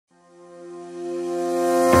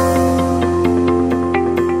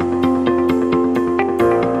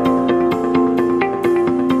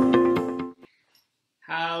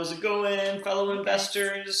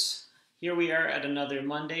Here we are at another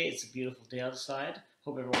Monday. It's a beautiful day outside.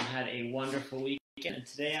 Hope everyone had a wonderful weekend. And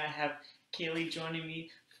today I have Kaylee joining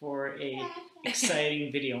me for a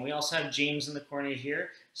exciting video. And we also have James in the corner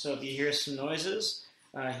here. So if you hear some noises,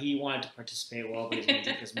 he wanted to participate well, but he's going to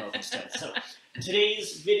drink his milk instead. So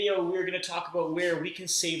today's video, we're going to talk about where we can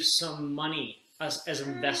save some money as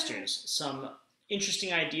investors, some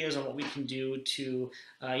interesting ideas on what we can do to,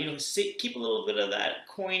 keep a little bit of that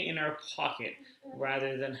coin in our pocket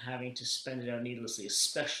rather than having to spend it out needlessly,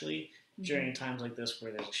 especially during times like this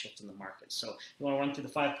where there's a shift in the market. So you want to run through the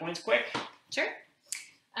 5 points quick? Sure.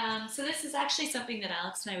 So this is actually something that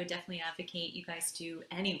Alex and I would definitely advocate you guys do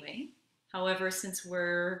anyway. However, since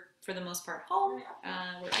we're, for the most part, home,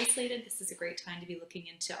 we're isolated, this is a great time to be looking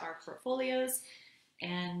into our portfolios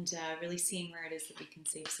and really seeing where it is that we can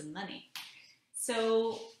save some money.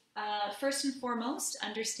 So first and foremost,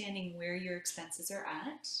 understanding where your expenses are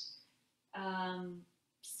at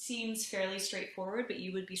seems fairly straightforward, but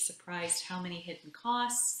you would be surprised how many hidden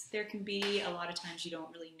costs there can be. A lot of times you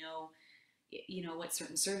don't really know, what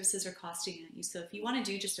certain services are costing you. So if you want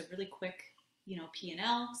to do just a really quick,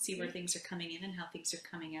 P&L, see where things are coming in and how things are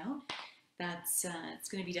coming out, that's it's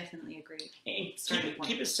going to be definitely a great starting point.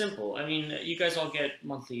 Keep it simple. I mean, you guys all get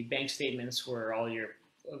monthly bank statements where all your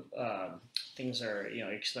things are,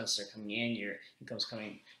 your expenses are coming in, your income's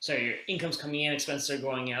coming in, expenses are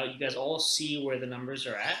going out. You guys all see where the numbers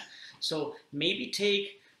are at. So maybe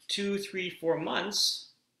take 2, 3, 4 months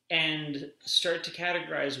and start to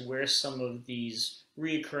categorize where some of these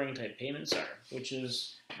reoccurring type payments are, which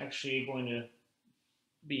is actually going to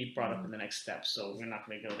be brought up in the next step. So we're not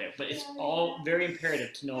going to go there, but it's all very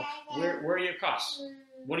imperative to know where are your costs?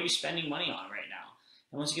 What are you spending money on right now?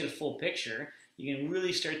 And once you get a full picture, you can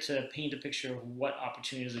really start to paint a picture of what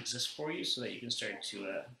opportunities exist for you so that you can start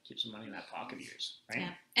to keep some money in that pocket of yours, right? Yeah,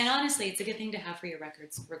 and honestly, it's a good thing to have for your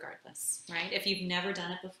records regardless, right? If you've never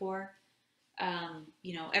done it before,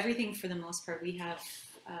 everything for the most part, we have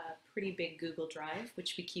a pretty big Google Drive,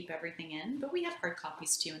 which we keep everything in, but we have hard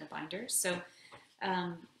copies too in a binder. So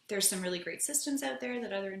there's some really great systems out there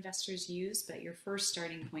that other investors use, but your first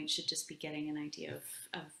starting point should just be getting an idea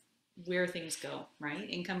of where things go, right?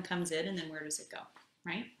 Income comes in and then where does it go,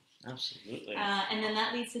 right? Absolutely. And then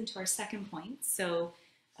that leads into our second point. So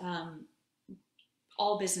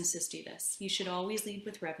all businesses do this. You should always lead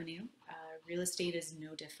with revenue. Real estate is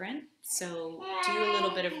no different. So do a little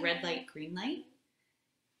bit of red light, green light,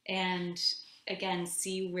 and again,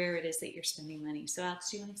 see where it is that you're spending money. So Alex,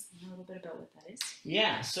 do you want to explain a little bit about what that is?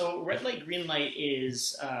 Yeah, so red light, green light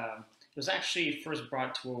is, it was actually first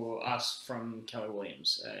brought to us from Keller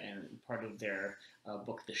Williams and part of their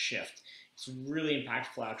book, The Shift. It's really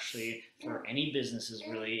impactful actually for any businesses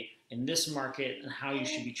really in this market and how you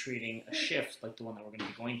should be treating a shift like the one that we're going to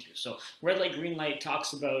be going through. So red light, green light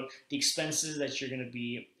talks about the expenses that you're going to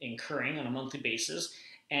be incurring on a monthly basis,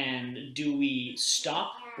 and do we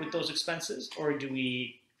stop with those expenses or do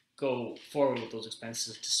we go forward with those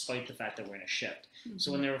expenses despite the fact that we're in a shift?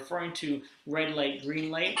 So when they're referring to red light, green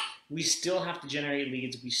light, we still have to generate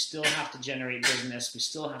leads, we still have to generate business, we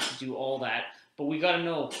still have to do all that, but we got to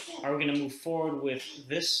know, are we going to move forward with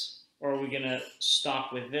this or are we going to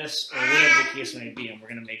stop with this, or whatever the case may be, and we're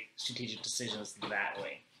going to make strategic decisions that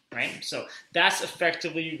way, right? So that's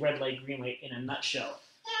effectively red light, green light in a nutshell.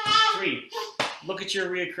 3, look at your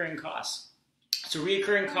reoccurring costs. So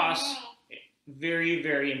reoccurring costs, very,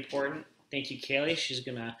 very important. Thank you, Kaylee. She's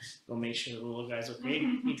going to go make sure the little guy's okay.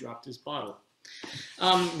 He dropped his bottle.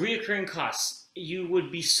 Reoccurring costs. You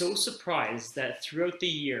would be so surprised that throughout the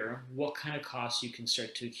year, what kind of costs you can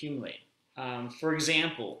start to accumulate. For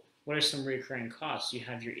example, what are some reoccurring costs? You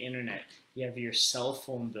have your internet, you have your cell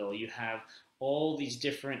phone bill, you have all these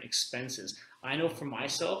different expenses. I know for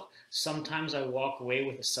myself, sometimes I walk away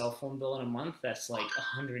with a cell phone bill in a month that's like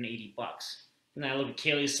 $180. And I look at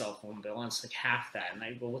Kaylee's cell phone bill and it's like half that. And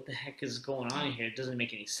I go, what the heck is going on here? It doesn't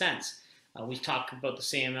make any sense. We talk about the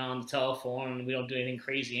same amount on the telephone and we don't do anything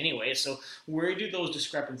crazy anyway. So where do those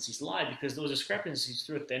discrepancies lie? Because those discrepancies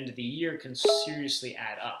throughout the end of the year can seriously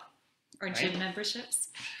add up. Or right? Gym memberships.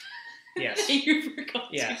 Yes. You forgot.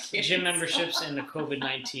 Yes. Gym memberships and the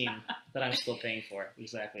COVID-19 that I'm still paying for.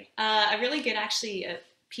 Exactly. A really good, actually,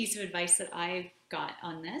 piece of advice that I got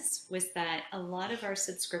on this was that a lot of our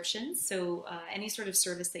subscriptions, so any sort of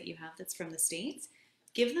service that you have that's from the States,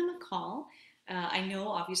 give them a call. I know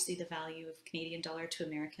obviously the value of Canadian dollar to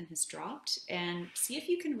American has dropped, and see if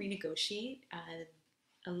you can renegotiate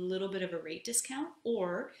a little bit of a rate discount,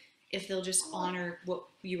 or if they'll just honor what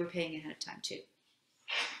you were paying ahead of time too.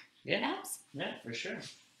 Yeah, yeah, for sure.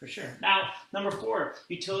 For sure. Now, number 4,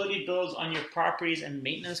 utility bills on your properties and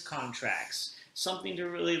maintenance contracts. something to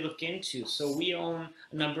really look into. So we own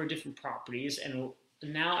a number of different properties, and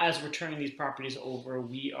now as we're turning these properties over,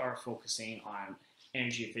 we are focusing on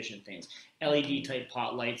energy efficient things, LED type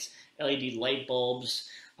pot lights, LED light bulbs,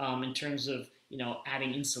 in terms of,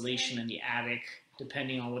 adding insulation in the attic,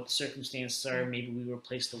 depending on what the circumstances are. Maybe we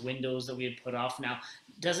replace the windows that we had put off. Now,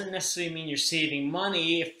 doesn't necessarily mean you're saving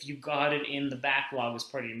money if you got it in the backlog as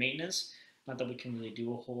part of your maintenance. Not that we can really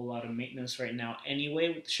do a whole lot of maintenance right now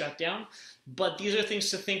anyway with the shutdown, but these are things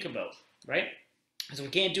to think about, right? Because if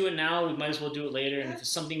we can't do it now, we might as well do it later. And if it's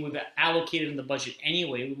something we've allocated in the budget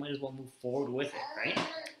anyway, we might as well move forward with it, right?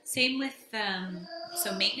 Same with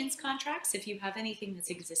so maintenance contracts, if you have anything that's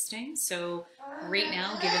existing. So right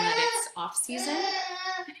now, given that it's off season,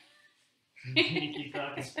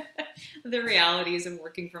 the realities of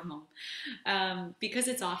working from home. Because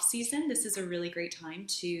it's off season, this is a really great time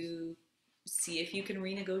to see if you can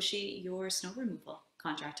renegotiate your snow removal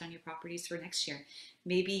contract on your properties for next year.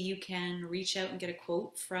 Maybe you can reach out and get a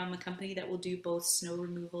quote from a company that will do both snow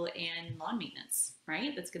removal and lawn maintenance,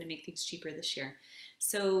 right? That's going to make things cheaper this year.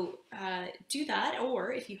 So do that,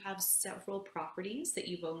 or if you have several properties that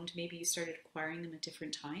you've owned, maybe you started acquiring them at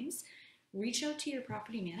different times, reach out to your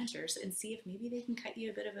property managers and see if maybe they can cut you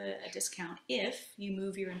a bit of a discount if you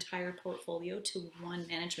move your entire portfolio to one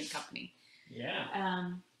management company. Yeah.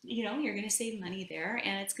 You're going to save money there,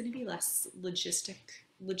 and it's going to be less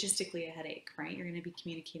logistically a headache, right? You're going to be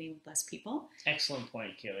communicating with less people. Excellent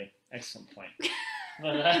point, Kaylee. Excellent point.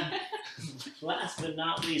 But last but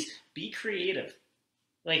not least, be creative.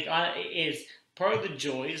 Is part of the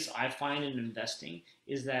joys I find in investing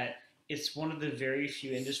is that it's one of the very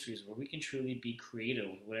few industries where we can truly be creative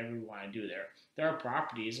with whatever we want to do there. There are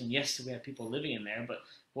properties, and yes, we have people living in there, but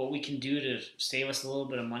what we can do to save us a little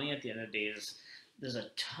bit of money at the end of the day is there's a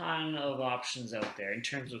ton of options out there in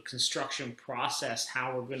terms of construction process,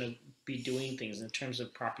 how we're going to be doing things in terms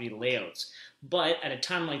of property layouts. But at a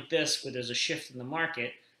time like this, where there's a shift in the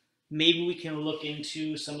market, maybe we can look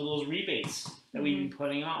into some of those rebates that we've been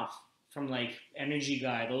putting off from like Energy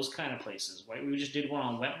Guy, those kind of places, right? We just did one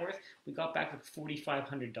on Wentworth. We got back like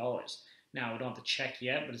 $4,500. Now we don't have the check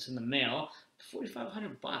yet, but it's in the mail.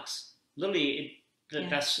 $4,500. Literally,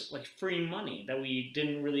 that's like free money that we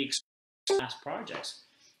didn't really expect past projects.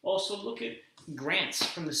 Also, look at grants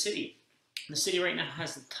from the city. The city right now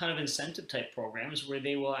has a ton of incentive type programs where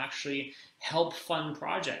they will actually help fund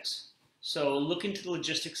projects. So look into the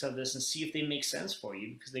logistics of this and see if they make sense for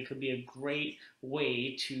you, because they could be a great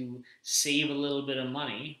way to save a little bit of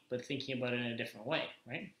money, but thinking about it in a different way,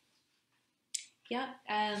 right? Yeah.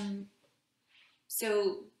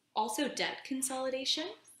 So also debt consolidation.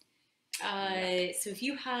 So if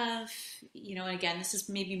you have, and again, this is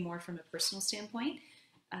maybe more from a personal standpoint,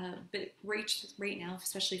 but right now,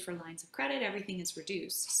 especially for lines of credit, everything is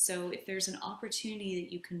reduced. So if there's an opportunity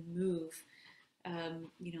that you can move,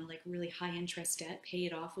 like really high interest debt, pay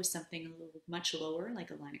it off with something a little much lower,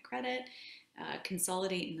 like a line of credit,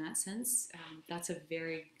 consolidate in that sense, that's a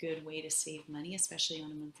very good way to save money, especially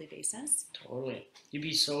on a monthly basis. Totally. You'd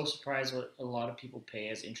be so surprised what a lot of people pay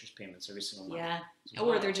as interest payments every single month. Yeah.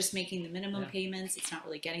 Or they're just making the minimum payments. It's not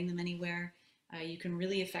really getting them anywhere. You can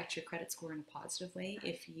really affect your credit score in a positive way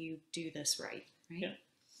if you do this right? Yeah,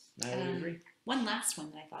 I would agree. One last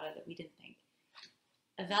one that I thought of that we didn't think.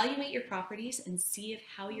 Evaluate your properties and see if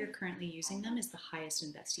how you're currently using them is the highest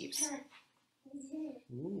and best use.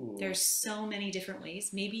 Ooh. There's so many different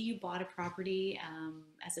ways. Maybe you bought a property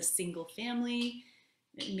as a single family,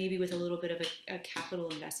 maybe with a little bit of a capital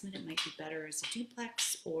investment. It might be better as a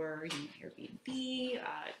duplex or Airbnb.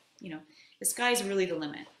 The sky's really the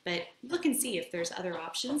limit. But look and see if there's other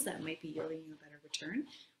options that might be yielding you a better return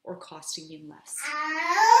or costing you less.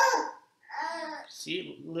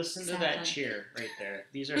 See, listen to that cheer right there.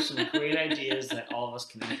 These are some great ideas that all of us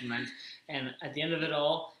can implement. And at the end of it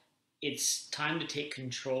all, it's time to take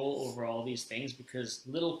control over all these things, because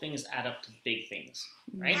little things add up to big things,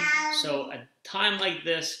 right? So at a time like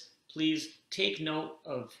this, please take note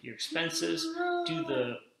of your expenses. Do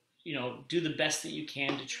the best that you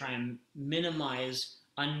can to try and minimize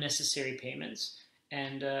unnecessary payments,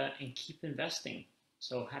 and keep investing.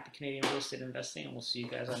 So happy Canadian real estate investing, and we'll see you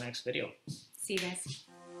guys on the next video. See you guys.